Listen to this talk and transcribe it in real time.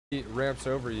he ramps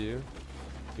over you,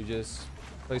 you just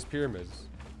place pyramids.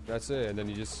 That's it, and then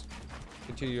you just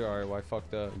continue. All right, well I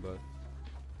fucked up, but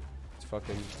it's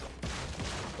fucking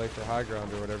play for high ground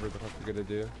or whatever the fuck you're gonna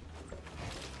do.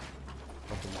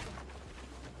 Fucking,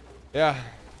 yeah,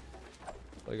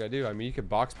 like I do. I mean, you can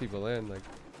box people in. Like,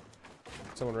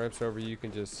 if someone ramps over you, you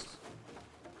can just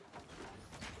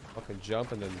fucking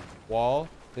jump and then wall.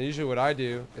 Then usually what I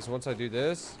do is once I do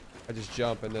this, I just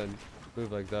jump and then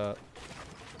move like that.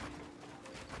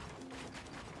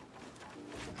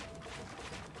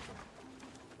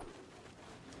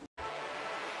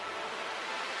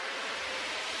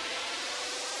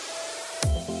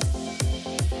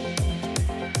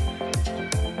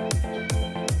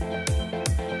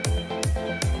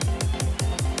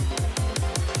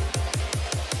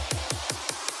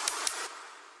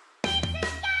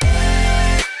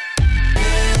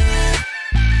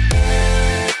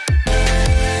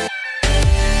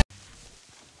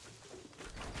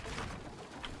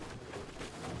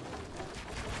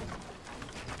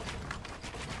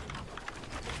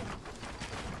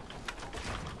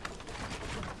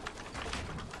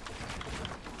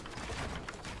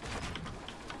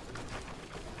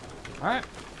 All right.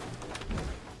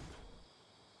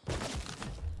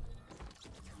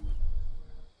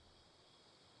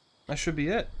 That should be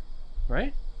it,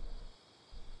 right?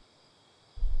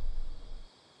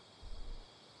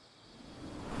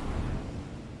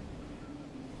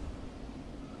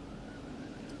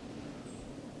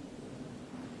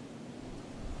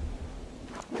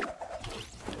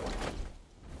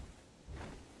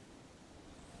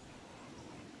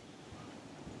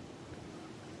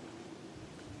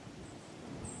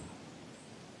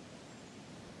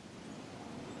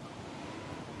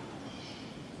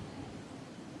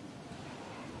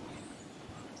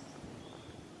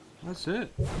 That's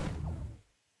it.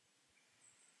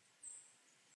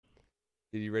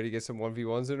 You ready to get some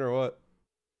 1v1s in or what?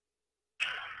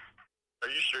 Are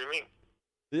you streaming?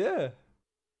 Yeah.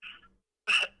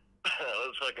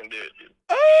 Let's fucking do it, dude.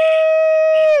 Ah,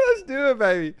 let's do it,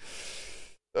 baby.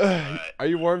 Right. Are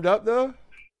you warmed up though? No,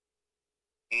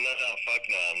 fuck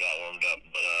no, I'm not warmed up,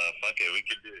 but fuck it, we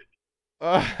could do it.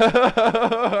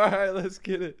 Alright, let's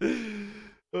get it.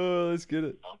 Oh, let's get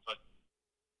it.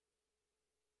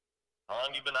 How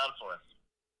long you been on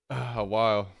for? A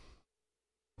while.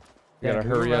 You Yeah, gotta we've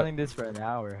been hurry up. running this for an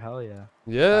hour. Hell yeah.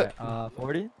 Yeah. Right,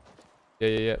 40?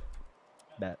 Yeah.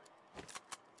 Bet.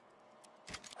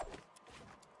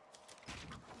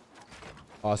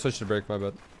 Oh, I switched to brake, my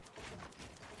bad.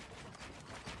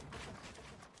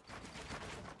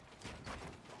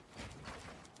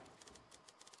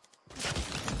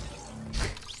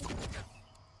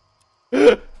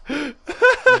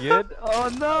 Good? Oh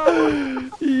no!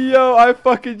 Yo, I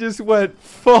fucking just went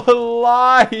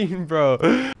flying, bro.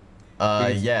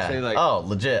 Yeah. Say like, oh,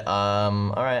 legit.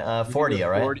 All right. 40. All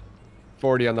right.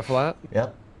 40 on the flat.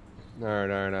 Yep.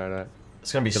 No.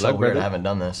 It's gonna be Good so luck, weird. brother. I haven't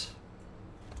done this.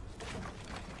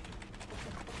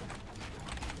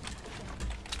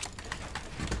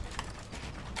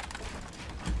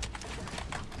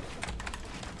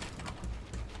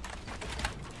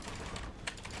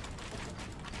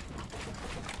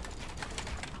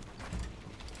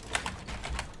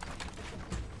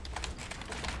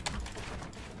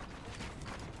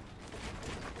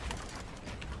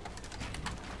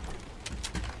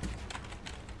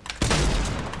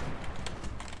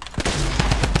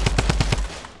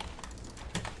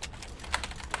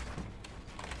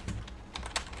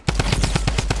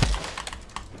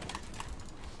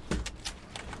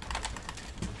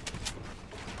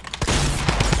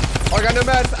 Oh, I got no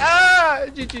mats. Ah,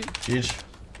 GG. Huge.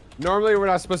 Normally we're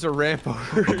not supposed to ramp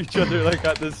over each other like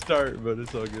at the start, but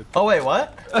it's all good. Oh wait,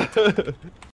 what?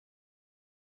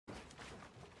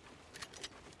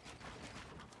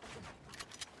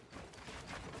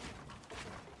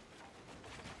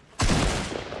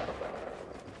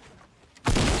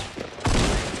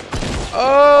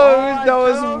 Oh, that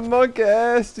was monk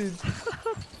ass, dude.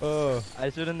 Oh. I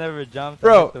should have never jumped.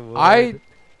 Bro, I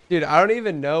dude, I don't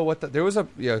even know what there was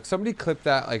somebody clipped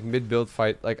that like mid build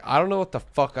fight. Like, I don't know what the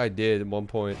fuck I did at one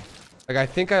point. Like, I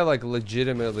think I like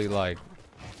legitimately like,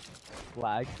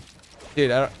 lag.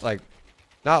 dude, I don't like,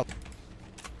 not.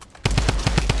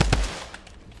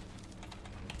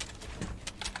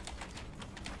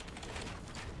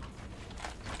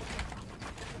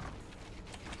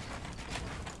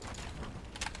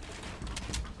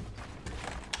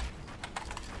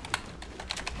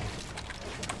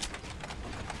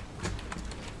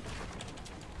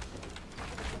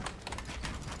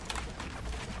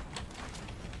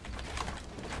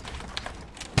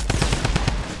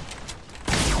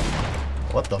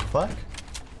 What the fuck?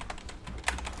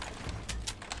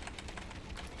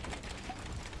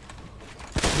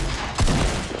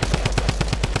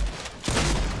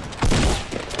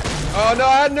 Oh no,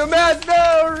 I had no mats.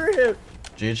 No, rip.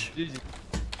 GG.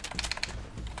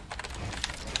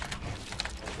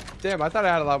 Damn, I thought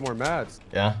I had a lot more mats.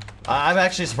 Yeah. I'm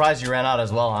actually surprised you ran out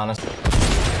as well, honestly.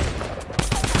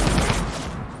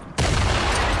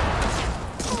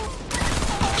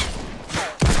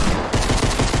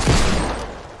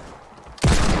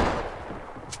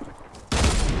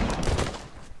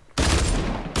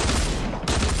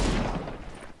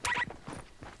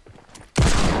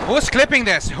 Who's clipping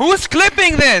this? Who's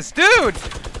clipping this? Dude!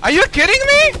 Are you kidding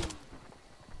me?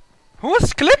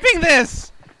 Who's clipping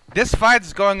this? This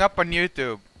fight's going up on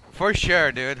YouTube. For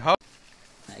sure, dude. I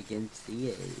can see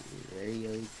it. Very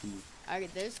OP. Okay,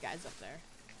 there's guys up there.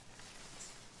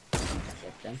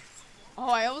 Get them. Oh,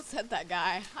 I almost hit that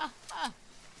guy. Ha ha.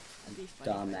 That'd be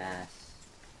funny. Dumbass.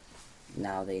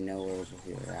 Now they know where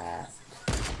we're at.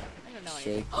 I don't know Shake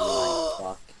anything. like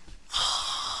fuck.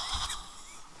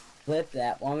 Clip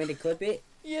that. Want me to clip it?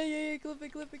 Yeah, clip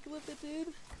it, dude.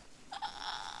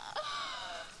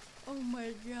 Oh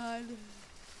my god.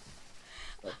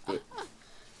 Clip it.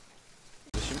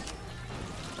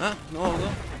 Ha, ne oldu?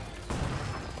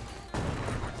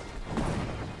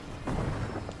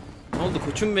 Ne oldu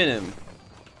koçum benim?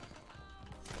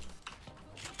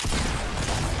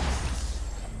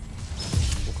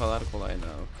 Bu kadar kolay da.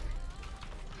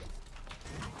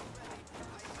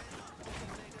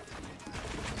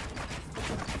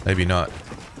 Maybe not.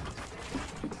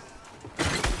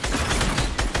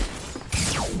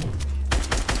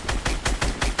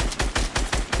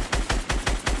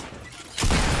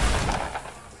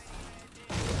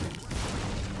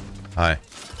 Hi.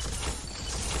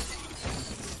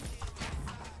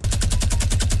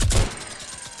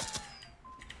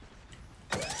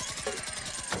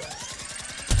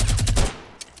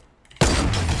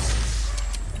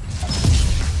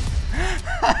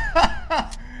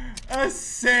 É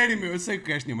sério, meu. Eu sei que o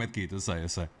gajo tinha um medkit, eu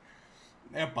sei.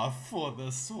 É pá,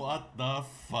 foda-se. What the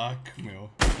fuck, meu.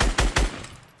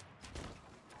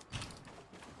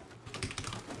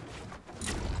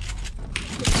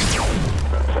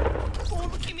 Oh,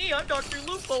 look at me, I'm Dr.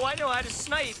 Lupo, I know how to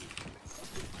snipe.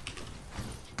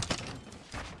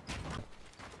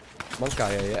 One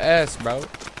guy at your ass, bro.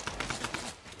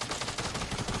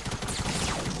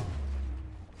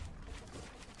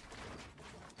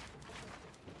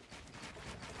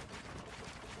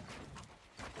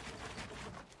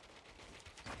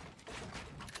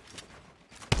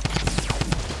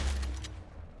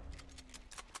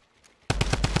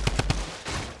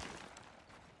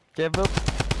 Give up.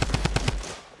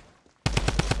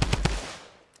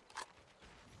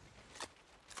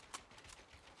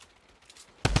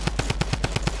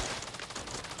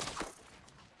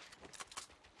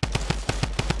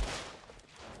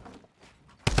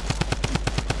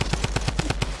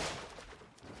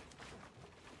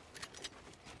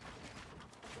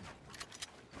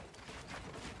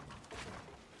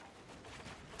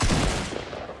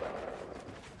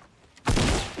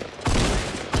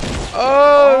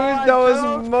 Oh, that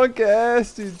was monk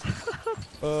ass, dude.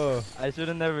 Oh. I should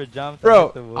have never jumped.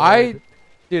 Bro,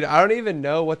 dude, I don't even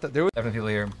know what there was. Definitely people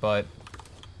here, but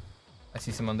I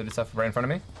see someone do stuff right in front of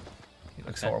me. He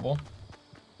looks horrible.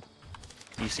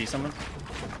 Do you see someone?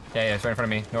 Yeah, it's right in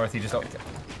front of me. North, he just. Oh.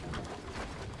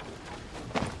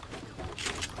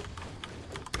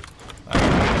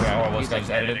 He's like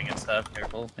editing and stuff.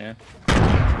 Careful, yeah.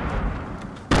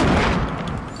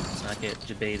 Let's not get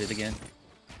debated again.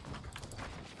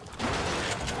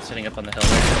 Sitting up on the hill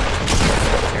right now.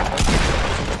 Careful.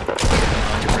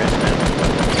 On your bridge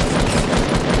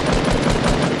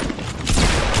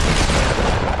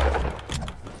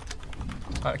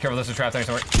now. Careful, there's a trap there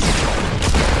somewhere.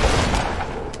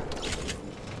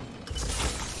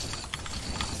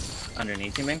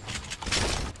 Underneath you, Ming.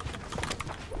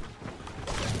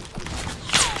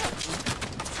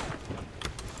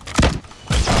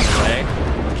 On the way.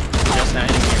 Just now in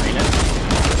the arena.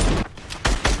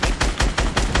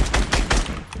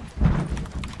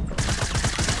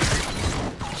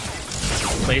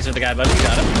 Laser the guy above you,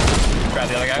 got him. Grab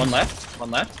the other guy. One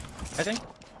left, I think.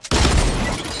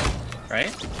 Right?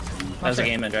 That was a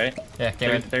game end, right? Yeah,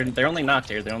 game end. They're only knocked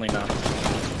here, they're only knocked.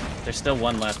 There's still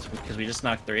one left, because we just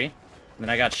knocked 3. And then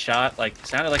I got shot, like,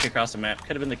 sounded like across the map.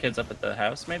 Could have been the kids up at the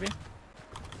house, maybe?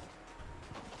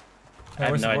 I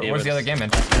have no idea. Where's the other game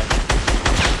end?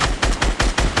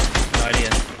 No idea.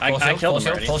 I killed him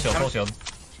already. Full shield.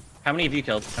 How many of you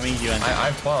killed? How many of you ended? I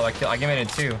have 12. I game ended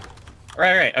 2.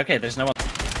 Right. Okay, there's no one.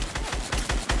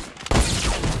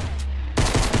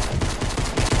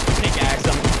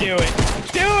 Do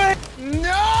it!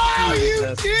 No,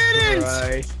 you didn't!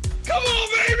 Christ. Come on,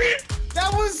 baby!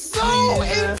 That was so...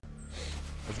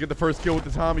 Let's get the first kill with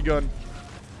the Tommy gun.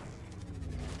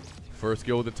 First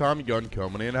kill with the Tommy gun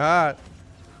coming in hot.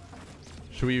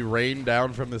 Should we rain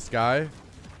down from the sky?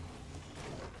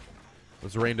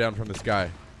 Let's rain down from the sky.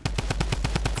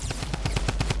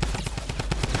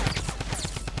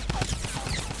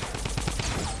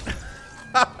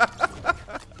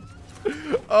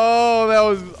 Oh, that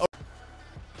was... Oh.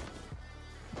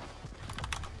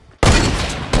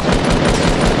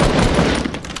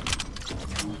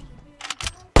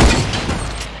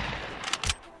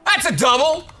 That's a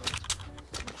double!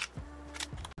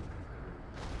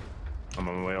 I'm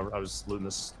on my way over. I was looting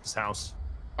this house.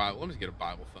 Alright, let me get a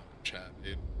Bible thumping chat,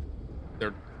 dude.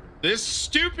 This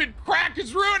stupid crack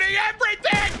is ruining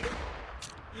everything!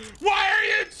 Why are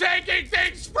you taking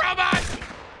things from us?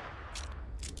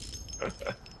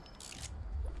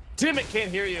 Tim, it can't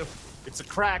hear you. It's a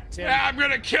crack, Tim. I'm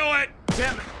gonna kill it!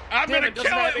 Tim, I'm gonna kill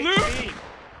it, Luke!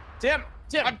 Tim,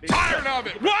 I'm tired of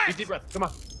it! What? Deep breath. Come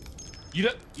on. You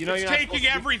know it's you're not taking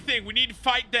everything. We need to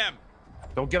fight them.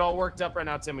 Don't get all worked up right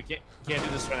now, Tim. We can't do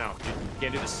this right now. You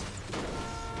can't do this.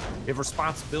 You have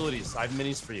responsibilities. I have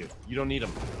minis for you. You don't need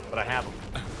them, but I have them.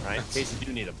 All right, in case you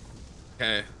do need them.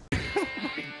 Okay.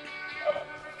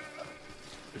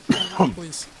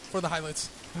 Please, for the highlights.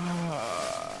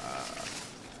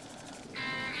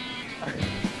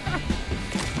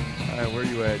 Alright, where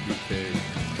you at, DK?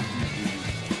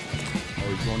 Oh,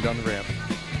 he's going down the ramp.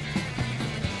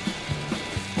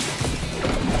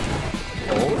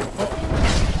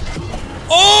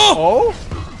 Oh!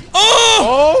 Oh!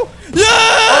 Oh!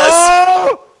 Yes!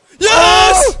 Oh!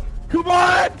 Yes! Oh! Come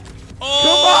on!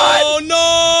 Oh, Come on!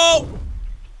 no!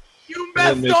 You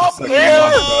messed up here!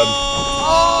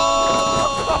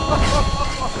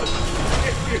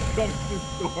 Here comes the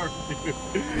storm, dude.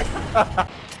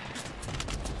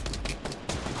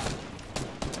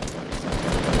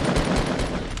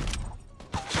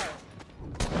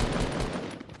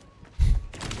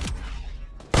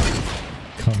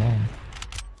 Come on.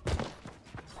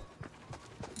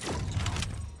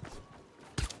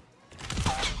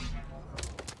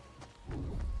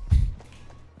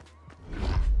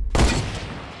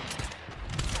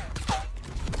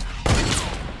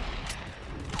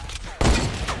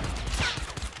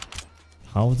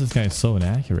 How is this guy so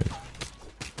inaccurate?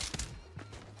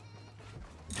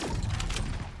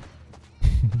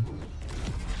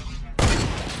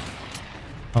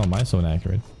 How am I so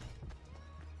inaccurate?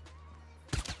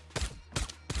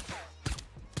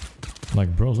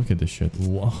 Like, bro, look at this shit.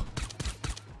 Whoa.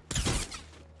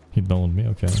 He downed me,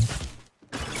 okay.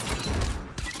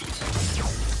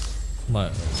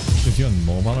 Like, if you're on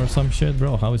mobile or some shit,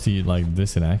 bro, how is he like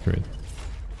this inaccurate?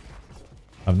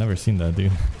 I've never seen that,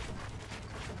 dude.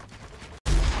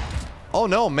 Oh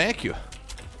no, thank you.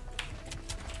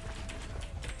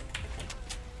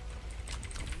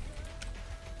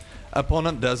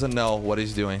 Opponent doesn't know what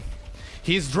he's doing.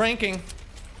 He's drinking.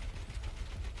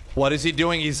 What is he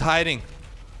doing? He's hiding.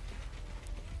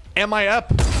 Am I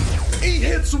up? He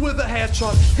hits with a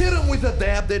headshot. Hit him with a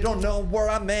dab. They don't know where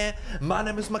I'm at. My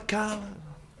name is McCallum.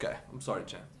 Okay, I'm sorry,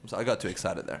 Chan. I got too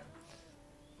excited there.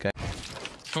 Okay.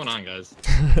 What's going on, guys?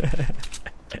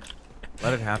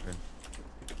 Let it happen.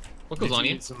 What goes on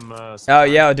you? Oh,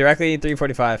 yeah, directly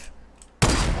 345.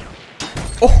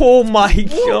 Oh my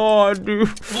god, dude.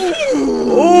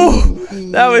 Oh,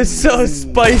 that was so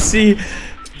spicy.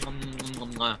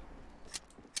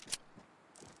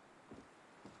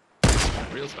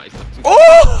 Real spicy.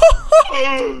 Oh!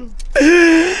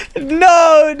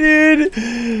 No, dude.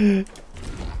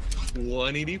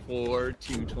 184,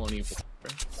 224.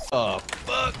 Oh,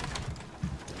 fuck.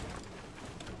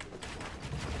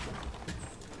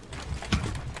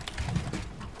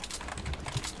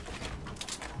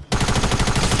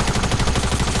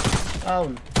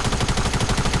 Oh.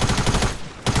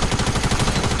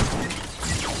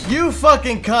 You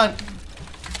fucking cunt.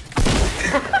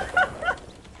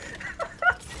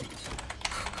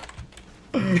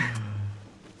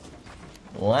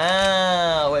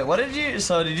 Wow. Wait, what did you...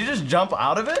 So did you just jump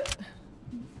out of it?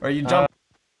 Or you jump...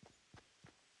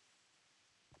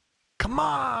 Come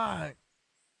on!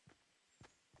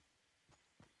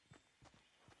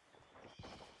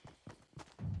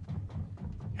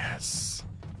 Yes.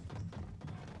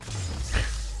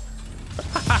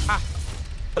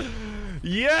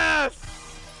 Yes!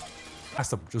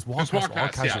 Past him. Just walk Just walk all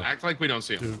past. Yeah, casual. act like we don't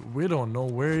see him. Dude, we don't know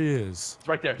where he is. It's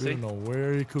right there. We See? don't know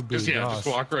where he could be. Just, yeah, just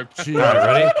walk right past. Gee, All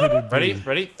right, where could he ready? be?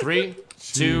 Ready? 3,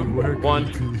 2, where could 1,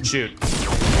 he be? shoot.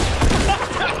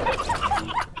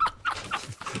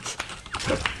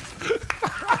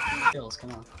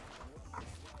 Come on.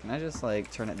 Can I just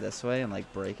like turn it this way and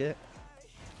like break it?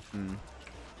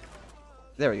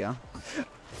 There we go.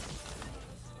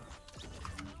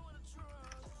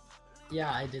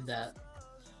 Yeah, I did that.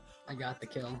 I got the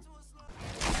kill.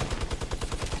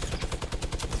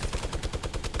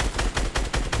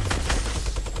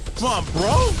 Come on,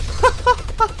 bro.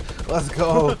 Let's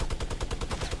go.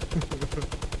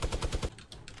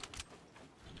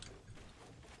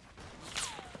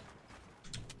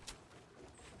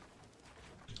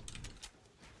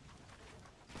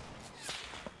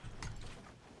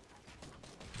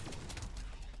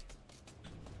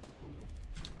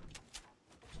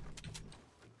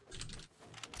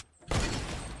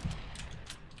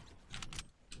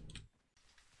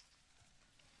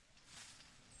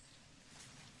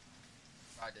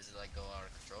 Why does it like go out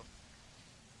of control?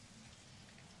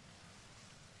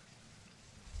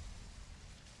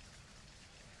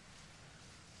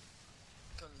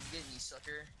 Come get me,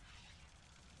 sucker.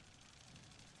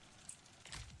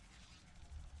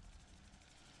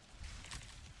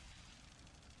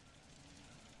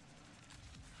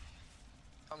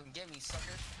 Come get me, sucker.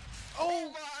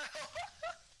 Oh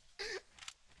my!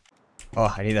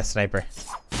 Oh, I need that sniper.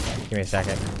 Give me a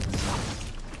second.